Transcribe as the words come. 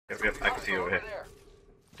Yep, I can see you over here.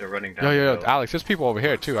 They're running down. Yo, Alex, there's people over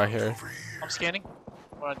here too, I hear. I'm scanning.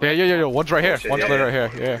 Yeah, one's right here. shit, One's right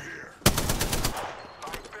here, yeah.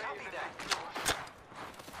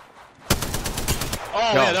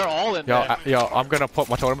 Oh, yeah, they're all in there. Yo, I'm gonna put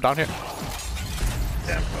my totem down here.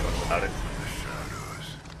 Damn, without it.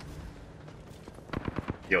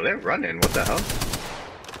 Yo, they're running. What the hell?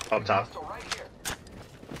 Up top.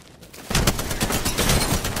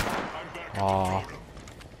 Aw.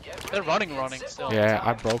 They're running still. Yeah,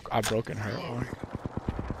 I broke and hurt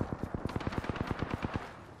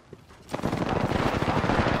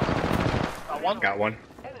one. Got one.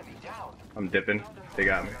 I'm dipping. They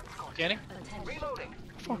got me. Scanning.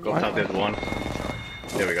 Go top, there's one.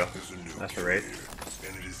 There we go. That's the raid.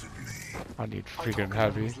 I need freaking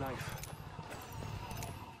heavy.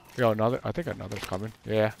 Yo, I think another's coming.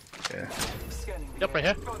 Yeah. Yeah. Yep, right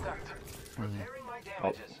here.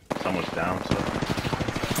 Oh, someone's down, so.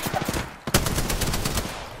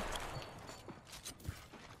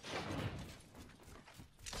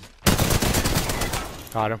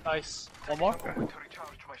 Got him. Nice. One more. Okay.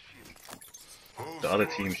 The other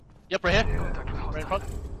team. Yep, right here. Right in front.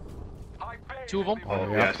 Two of them.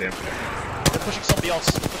 Oh, yeah, I see him. They're pushing somebody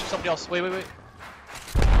else. Wait.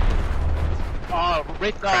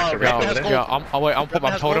 Wraith has gold. Yeah, I'm put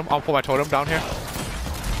my totem. I'll put my totem down here.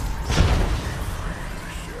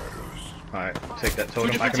 Alright, take that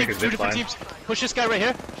totem. I can make a zip line. Push this guy right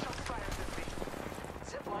here.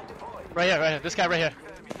 Right here. This guy right here.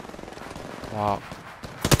 Wow.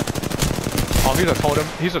 Oh,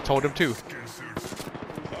 he's a totem too.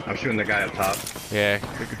 I'm shooting the guy up top. Yeah,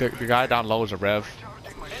 the guy down low is a rev.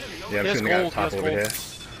 Yeah, I'm shooting the guy up top over here.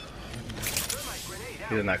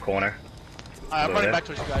 He's in that corner. I'm running back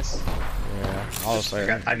towards you guys. Yeah, I'll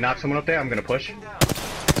say. I knocked someone up there. I'm gonna push.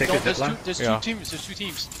 Take the zip line. There's two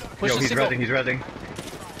teams. Push Yo, he's rezzing.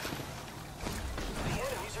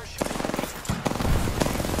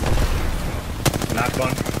 Knocked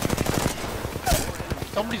one.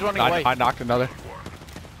 Somebody's running away. I knocked another.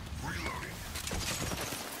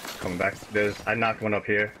 Coming back. I knocked one up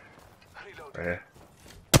here. Right here.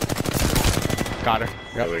 Got her.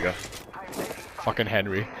 Yep. There we go. Fucking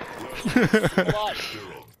Henry.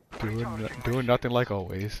 doing nothing like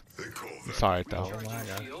always. Sorry though.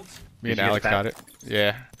 Me and Alex got it.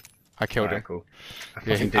 Yeah. I killed him. Cool. I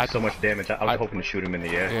fucking did so much damage. I was hoping to shoot him in the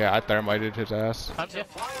air. Yeah, I thermited his ass. I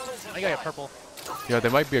got a purple. Yo,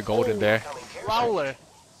 there might be a gold in there. Prowler.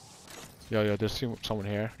 Yo, there's someone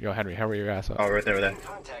here. Yo, Henry, hurry your ass up. Oh, right there.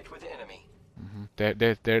 They're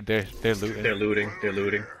looting. They're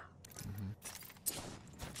looting.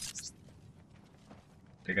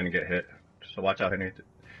 They're gonna get hit. So watch out, Henry.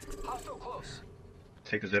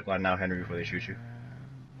 Take the zip line now, Henry, before they shoot you.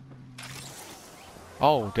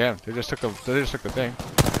 Oh damn! They just took the thing.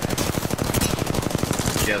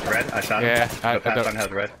 He has red. I shot him. Yeah, the Pathfinder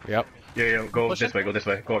has red. Yep. Yeah, go this way. Go this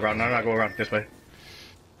way. Go around. No, go around this way.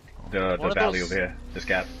 The valley over here. This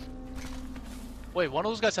gap. Wait, one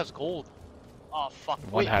of those guys has gold. Oh fuck.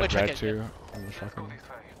 One had red too. I'm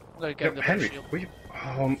gonna get the Henry,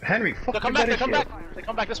 Henry, fuck. They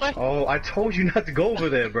come back this way. Oh, I told you not to go over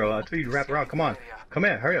there, bro. I told you to wrap around. Come on, come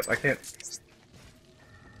here, hurry up. I can't.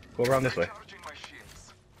 Go around this way.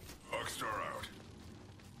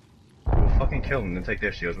 We'll fucking kill them and take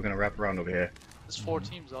their shields. We're gonna wrap around over here. There's 4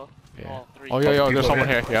 teams though. Yeah. Oh, 3. Oh yeah, there's someone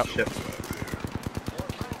here. Yep. Shit.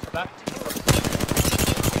 Back.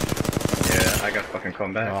 Yeah, I got fucking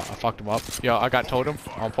come back. I fucked him up. Yo, I got totem.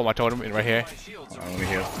 I'll put my totem in right here. Let me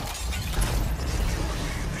heal.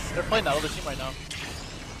 They're playing that other team right now.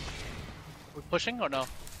 We pushing or no?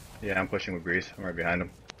 Yeah, I'm pushing with Breeze. I'm right behind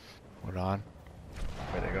him. Hold on.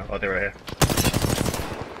 Where they go? Oh, they're right here.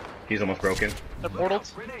 He's almost broken. They're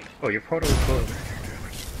portaled. Oh, your portal is closed.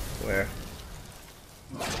 Where?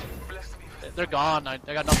 They're gone. I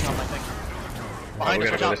got nothing on my thing. Oh, we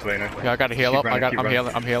gotta go this way now. Yeah, I gotta heal up.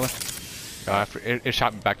 I'm healing. It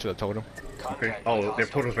shot me back to the totem. Okay. Oh, their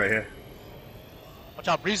portal's right here. Watch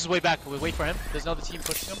out, Breeze is way back. We wait for him. There's another team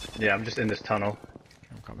pushing him. Yeah, I'm just in this tunnel.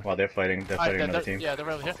 I'm coming. While they're fighting another team. Yeah, they're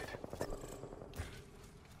over here.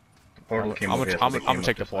 Portal came over here. I'm gonna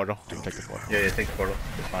take the portal. Yeah, take the portal.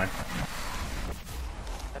 It's fine.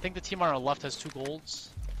 I think the team on our left has 2 golds.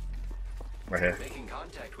 Right here. You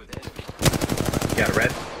got a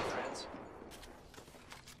red?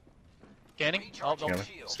 Scanning? Oh, no.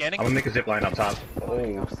 Scanning? I'm gonna make a zip line up top. Oh.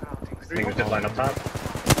 Make a zip line up top.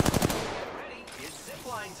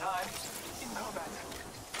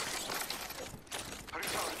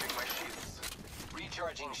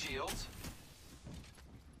 Recharging shields.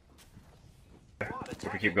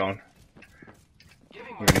 If we keep going,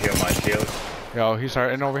 I'm gonna heal my shield. Yo, he's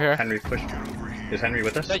hurting over here. Henry, push. Is Henry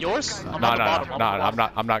with us? Is that yours? I'm No, on the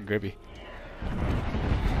bottom. I'm not Gribby.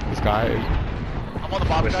 This guy is... I'm on the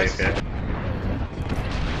bottom, We're guys. safe here.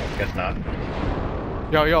 Guess not.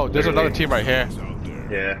 Yo, there's Literally. another team right here.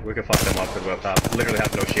 Yeah, we can fuck them up because we're up top. Literally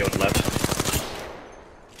have no shields left.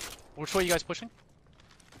 Which way are you guys pushing?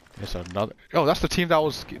 There's another... Yo, that's the team that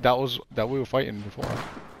we were fighting before.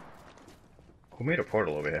 Who made a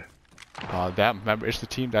portal over here? Remember, it's the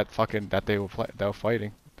team that they were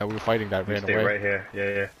fighting. That we were fighting that ran Stay away. right here.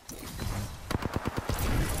 Yeah.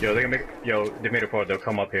 Yo, they made a portal. They'll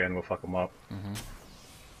come up here and we'll fuck them up.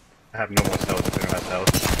 I have no more cells if they don't have cells.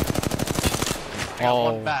 I got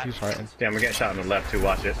one back. He's hurting. Damn, we're getting shot on the left too.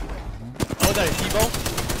 Watch it. Oh, that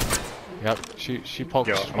Evo? Yep, she poked.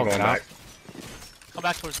 Yo, She's I'm poking going out. back. Come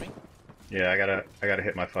back towards me. Yeah, I gotta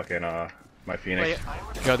hit my fucking my Phoenix.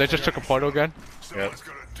 Wait, Yo, they just took a portal again. Yep.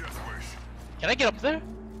 can I get up there?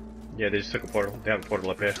 Yeah, they just took a portal. They have a portal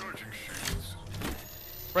up here.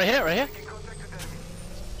 Right here, right here.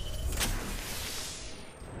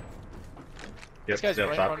 Yep, This guy's they're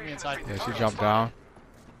right up in top. front of me inside. Yeah, she jumped down.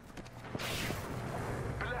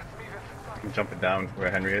 I'm jumping down where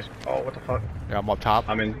Henry is. Oh, what the fuck? Yeah, I'm up top.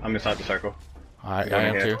 I'm inside the circle. Alright, down I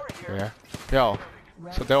am here. too. Yeah. Yo,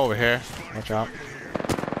 so they're over here. Watch out.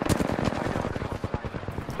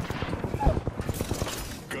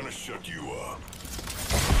 Gonna shut you up.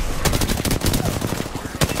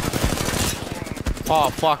 Oh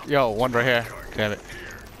fuck, yo, one right here. Damn it.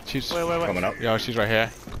 She's Wait. Coming up. Yo, she's right here.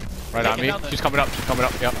 Right on Take it me. down there. She's coming up.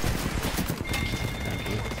 Yep.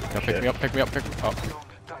 Yo, pick me up.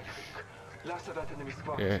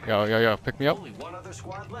 Yeah, yo, pick me up. Only one other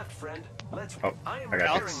squad left, friend. Let's. Oh, I am I got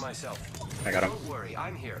you. recovering myself. I got him. Don't worry,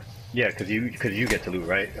 I'm here. Yeah, cause you get to loot,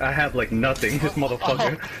 right? I have like nothing. This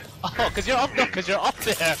motherfucker. Oh, cause you're up there. 10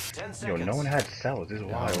 Yo, seconds. no one had cells. This is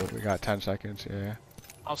wild. We got 10 seconds. Yeah.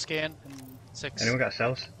 I'll scan in 6. Anyone got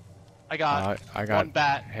cells? I got I got one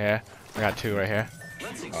bat. here. I got 2 right here.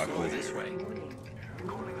 Let's explore this way.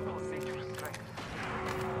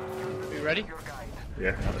 Are you ready?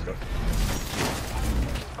 Yeah, let's go.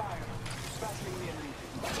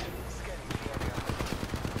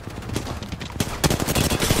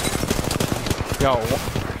 Yo,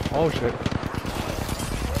 oh shit.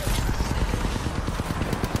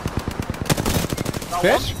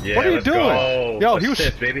 Bitch, Yeah, what are you let's doing? go. Yo, he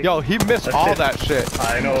Assist, was, baby. yo, he missed all Assist. that shit.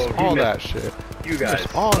 I know. Missed he all missed- that shit. You guys.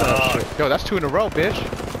 Missed all that shit. Yo, that's 2 in a row, bitch.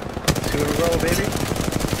 2 in a row, baby.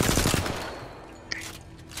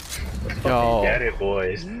 Yo, Get it,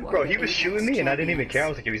 boys. Bro, he was shooting me and I didn't even care. I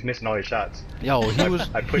was like, he was missing all his shots. yo, he was,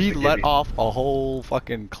 I pushed he the let gibby. off a whole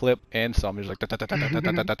fucking clip and some. He was like, da, da, da, da, da,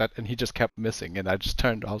 da, da, da, da, and he just kept missing. And I just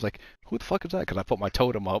turned. I was like, who the fuck is that? Because I put my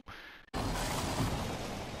totem up.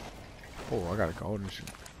 Oh, I gotta go and shoot.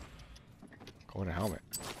 Go in the helmet.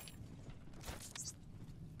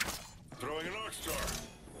 Throwing an arc star.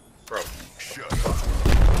 Bro, Shut up.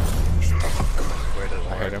 where does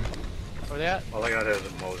I hit him. Where they at? All I got is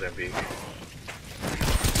a Mozambique.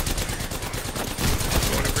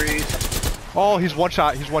 Going to breeze. Oh, he's one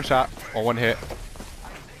shot. Or 1 hit.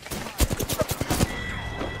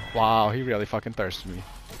 Wow, he really fucking thirsted me.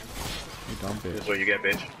 You dumb This is bitch. what you get,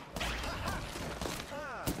 bitch.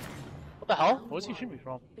 What the hell? Where's he shooting me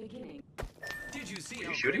from? Did you see you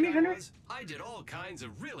how shooting brave me, I Henry? was? I did all kinds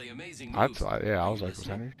of really amazing I moves. thought, yeah, I was like, was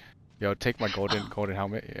Henry? Yo, take my golden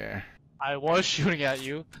helmet. Yeah. I was shooting at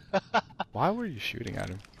you. Why were you shooting at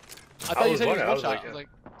him? I thought you was said he was wondering, I one was shot. like, I was like,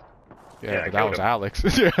 Yeah, Yeah, I but that killed was him. Alex.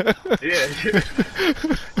 Yeah. Yeah.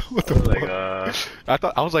 What I the was fuck?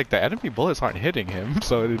 like, I was like, the enemy bullets aren't hitting him,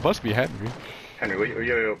 so it must be Henry. Henry,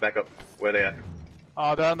 yo, back up. Where they at?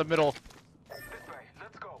 oh, they're in the middle.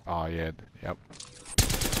 Oh yeah, yep.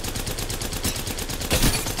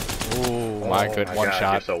 Ooh, my Oh good my one God,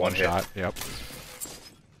 shot, you're so one one hit. shot. Yep,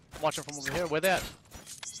 I'm watching from over here. Where they at?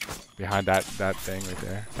 behind that thing right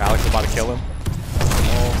there. Alex about to kill him.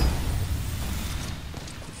 Oh,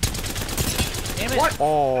 Damn it. What?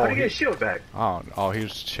 oh, How did you get he, a shield back? oh, he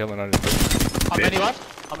was chilling under. How many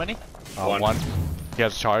left? How many? One. One. He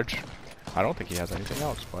has charge. I don't think he has anything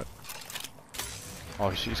else, but.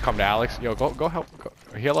 Oh, she's coming to Alex. Yo, go help. Go,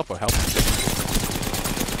 heal up or help.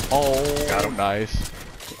 Oh, Got him. nice.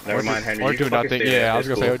 Never Or mind, do- Henry. Or you do can fucking nothing. stay Yeah, there. I was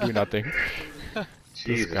It's gonna say, or cool. do nothing.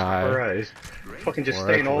 Jesus guy. Christ. Fucking just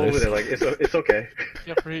Worthless. staying all over there. Like, it's okay.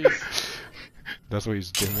 Yeah, freeze. That's what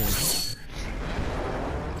he's doing.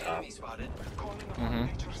 Enemy spotted. Mm-hmm.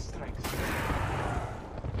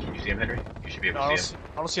 You see him, Henry? You should be No, able I to see him.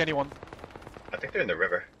 don't see anyone. I think they're in the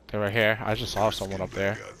river. They're right here. I just saw someone up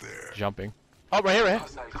there Got there. jumping. Oh, right here, right here.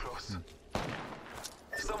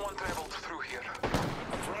 Someone traveled through here.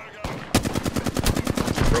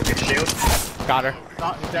 broke his shield. Got her.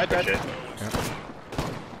 He's dead, Good dead. shit. Yep.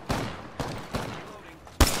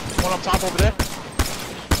 One up top over there.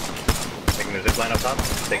 Taking the zip line up top.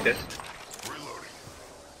 Take this.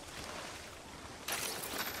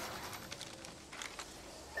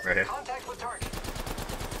 Right here. Contact with target.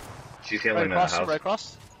 She's Right healing in the across, house. right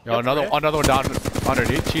across. Yo, Yep, another right one down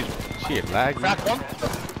underneath. She lagged. Crack one.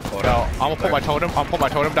 Hold Yo, on. I'm gonna put my totem. I'm gonna put my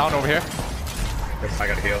totem down over here. I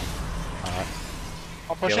gotta heal.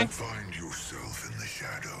 I'm pushing. Find yourself in the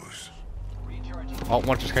shadows. Oh,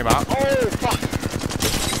 one just came out. Oh,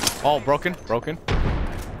 fuck. Oh, broken.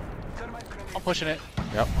 I'm pushing it.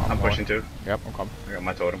 Yep. I'm going. pushing too. Yep, I'm coming. I got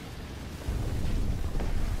my totem.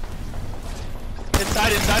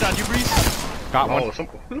 Inside on you, Breeze. Got one. Oh,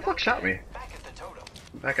 who the fuck shot me? Back at the totem.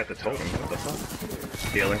 Back at the totem. What the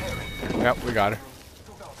fuck? Healing. Yep, we got her.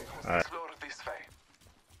 Alright.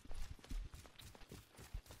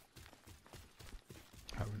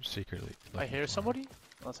 I was secretly. I hear somebody.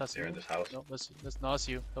 Unless that's They're you. in this house. No, that's not us.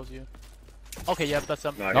 You. That was you. Okay, yeah, that's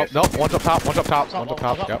them. No, I Nope, guess- nope. One's up top. One's up top. Top, One's up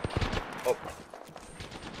oh, top. top. Yep. Oh.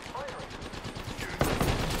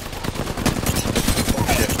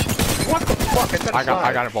 What the fuck? It's I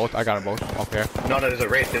got it both. I got it both. Up there. No, there's a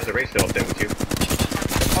race. There's a race still up there with you.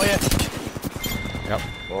 Oh yeah. Yep.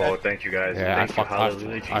 Oh, thank you guys. Yeah, Thank you.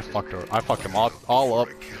 Hallelujah, I Jesus. fucked her. I fucked them all up.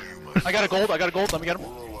 I got a gold. Let me get him.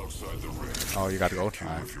 Oh, you got to go.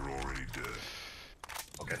 Alright.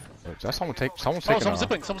 Okay. Is that someone taking? Oh, someone's a-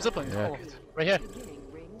 zipping. Someone's zipping. Yeah. Oh, right here.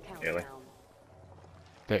 Healing.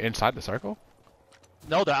 They're inside the circle.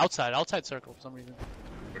 No, they're outside. Outside circle for some reason.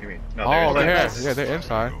 What do you mean? No, Oh, they're right inside. here. Yeah, they're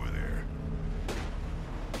inside.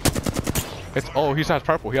 It's oh, he has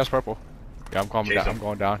purple. He has purple. Yeah, I'm coming Chase down. him. I'm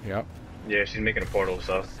going down. Yep. Yeah, she's making a portal,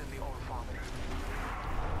 so.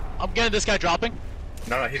 I'm getting this guy dropping.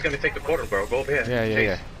 No, he's gonna take the portal, bro. Go over here. Yeah.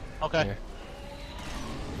 Chase. Okay. Yeah.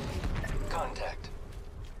 Contact.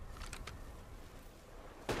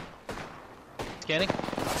 Scanning.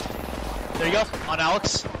 There you go. On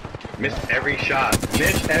Alex. Missed every shot.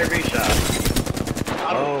 Missed every shot.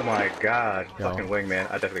 Oh my god. Yo. Fucking wingman.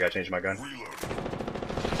 I definitely gotta change my gun.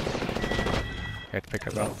 Had to pick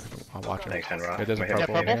it up. I'll watch it. Thanks, Henry. It doesn't My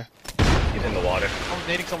purple in purple? here. He's in the water. Someone's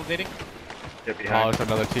nading. Get Oh, behind. it's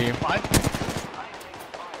another team. Behind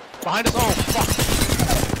us. Oh,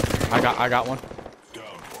 fuck. I got one.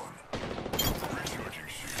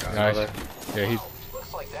 Nice. Another. Yeah, he's.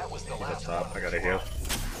 Looks like that was the He's up last. top. I gotta heal.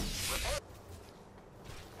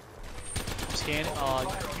 I'm scanning.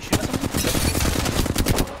 You shooting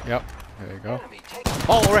something? Yep. There you go. Enemy taken.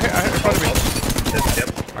 Oh, right here, in front of me.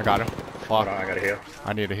 Yep. I got him. Hold Fuck. on, I gotta heal.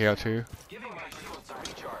 I need a heal too. Giving my shields a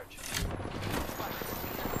recharge.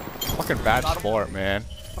 Fucking bad sport, man.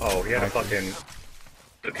 Oh, he had a fucking.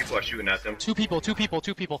 The people are shooting at them. Two people.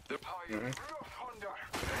 Mhm.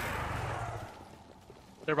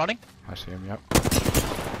 They're running. I see him. Yep.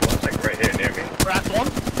 One's like right here near me. Cracked one.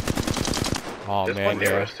 Oh There's man, one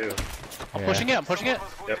near yeah. us too. I'm pushing it.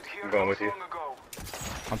 Yep, I'm going with you.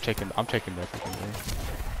 I'm taking that fucking thing.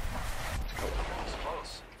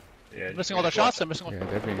 Close. Yeah. Missing all their shots. They're missing all. Yeah,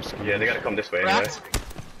 they're being skeeved. Yeah, they gotta come this way anyway. Cracked.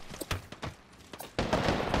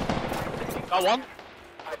 Got one.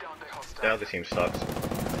 The other team sucks.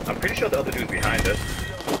 I'm pretty sure the other dude's behind us.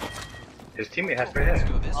 His teammate has right here.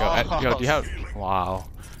 Yo, do you have? Wow.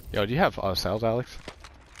 Yo, do you have cells, Alex?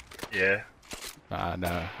 Yeah. No.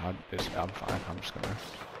 I'm fine. I'm just gonna.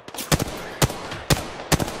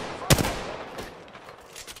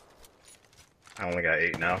 I only got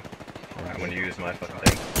 8 now. I'm gonna use my fucking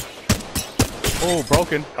thing. Oh,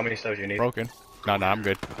 broken. How many cells you need? Broken. No, I'm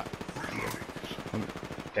good.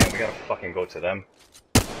 Damn, we gotta fucking go to them.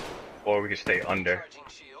 Or we could stay under. Charging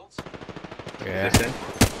shields. Yeah. Is this in?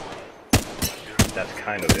 That's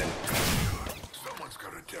kind of in. Someone's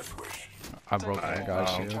got a death wish. I broke Alright,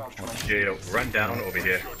 guys. yeah, run down over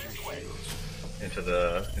here. Into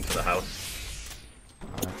the house.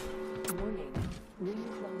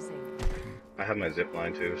 I have my zip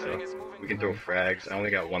line too, so we can throw frags. I only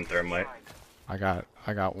got 1 thermite. I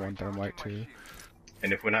got one thermite too.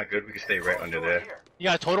 And if we're not good, we can stay right under there. You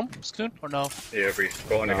got a totem soon or no? Yeah, Breeze,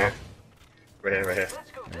 go under No. here. Right here, right here.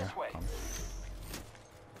 Let's go Yeah. this way.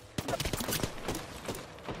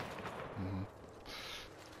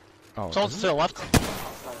 Oh, Someone's is to the left.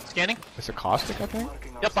 Scanning. it's a caustic, I think.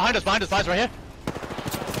 Yep, behind us, guys, right here.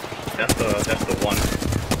 That's the one.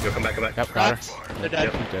 Yo, come back. Yep, got Cracked. her. They're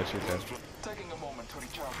dead. She's dead. Taking a moment to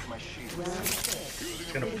recharge my shield.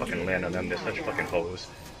 It's gonna fucking land on them. They're such fucking hoes.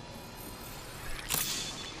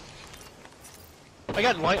 I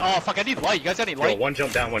got light. Oh fuck! I need light. You guys got any Yo, light? one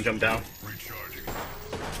jump down. Recharging.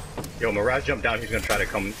 Yo, Mirage jumped down. He's gonna try to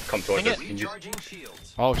come towards Dang us. it. Can you just... Recharging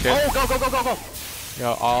shields. Oh shit. Oh, go, go, go, go, go!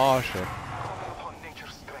 Yo, oh shit. Upon nature's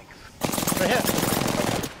strength. Right here.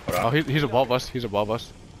 Hold on. Oh, he's above us. He's above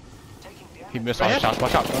us. Taking damage. He missed Right all here. shots.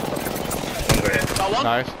 Watch out. One's right here. Got one.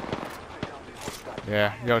 Nice.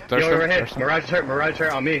 Yeah. Yo, thirst Yo, him. right here. Thirst him. Mirage hurt. Mirage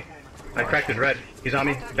hurt on me. I cracked his red. He's on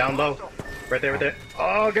me. Down low. Right there, right there.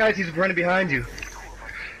 Oh, guys, he's running behind you.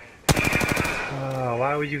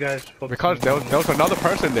 Why would you guys focus Because on- there was another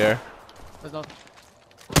person there. There's no.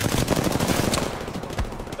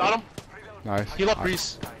 Got him. Nice. Heal up,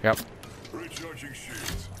 Reese. Yep. Recharging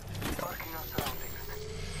shields.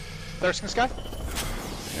 Thirsting this guy.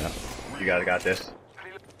 Yeah. You guys got this.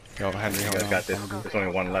 Yo, Henry, You hold guys on. got this. There's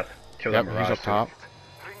only one left. Kill Yep, that he's Mirage. up top.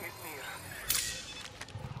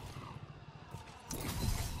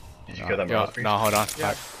 Did you kill that Yo, Mirage? no, hold on.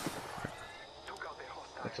 Yeah.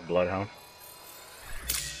 That's a bloodhound.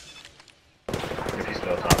 If he's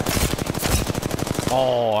still top.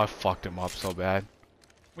 Oh, I fucked him up so bad.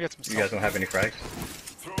 We got some You guys stuff. don't have any frags?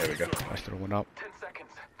 There we go. I should have went up. 10 seconds.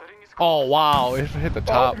 The ring is Oh wow, it hit the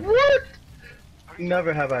top. Oh, what?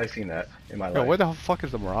 Never have I seen that in my Yo, life. where the fuck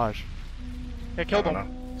is the Mirage? Yeah, killed I don't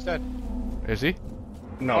him. He's dead. Is he?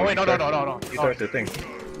 No. Oh, wait, you no, started- no. You started the thing.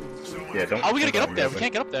 Yeah, don't. How are we gonna don't get up go there? real We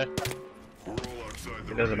quick. can't get up there. We're all outside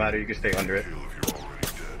the It doesn't matter. You can stay under it. ring if you're already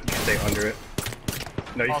dead. You can stay under it.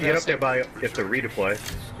 No, you Oh, can get that's up there by if the redeploy.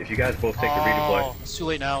 If you guys both take the redeploy. Oh, it's too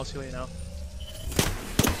late now. It's too late now.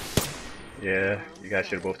 Yeah, you guys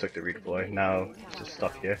should have both took the redeploy. Now it's just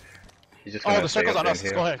stuck here. He's just Oh, gonna the stay circle's up on in us.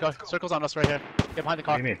 here. Go ahead. Go. Circle's on us right here. Get behind the What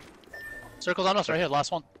car. do you mean? Circle's on us right here.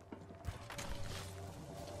 Last one.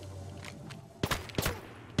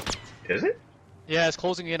 Is it? Yeah, it's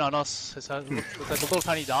closing in on us. It's like a little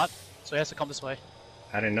tiny dot, so he has to come this way.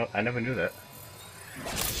 I didn't know. I never knew that.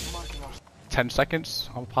 10 seconds.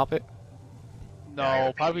 I'll pop it. No, Yeah, I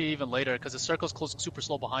gotta probably even later because the circle's closing super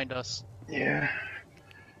slow behind us. Yeah.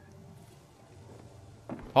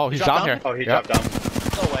 Oh, he's dropped down down? here. Oh, he Yep.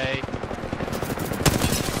 dropped down. No way.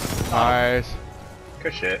 Nice.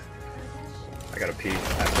 Good shit. I gotta pee. I'm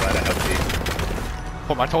glad I have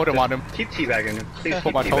Put my totem on him. pee. Keep teabagging him. Please Put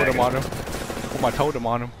keep my totem teabagging on him. Put my totem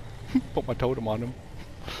on him. Put my totem on him.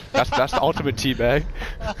 That's the ultimate teabag.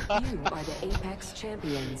 You are the Apex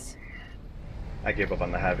champions. I gave up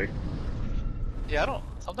on the Havoc. Yeah, I don't.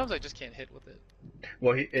 Sometimes I just can't hit with it.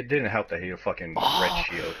 Well, it didn't help that he had a fucking red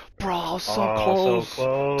shield. Bro, I was so Oh, close, so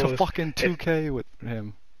close. to fucking 2K with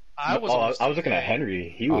him. I was. Oh, almost I was looking at dead.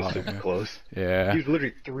 Henry. He was Oh, super yeah. close. Yeah. He was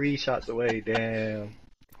literally 3 shots away. Damn.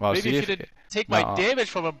 Well, Maybe see if you didn't take my Nah. damage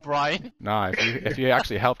from him, Brian. Nah, if you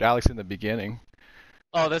actually helped Alex in the beginning.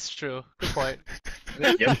 Oh, that's true. Good point.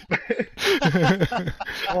 Yep.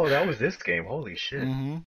 Oh, that was this game. Holy shit.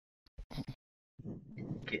 hmm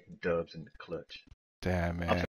Getting dubs in the clutch. Damn, man.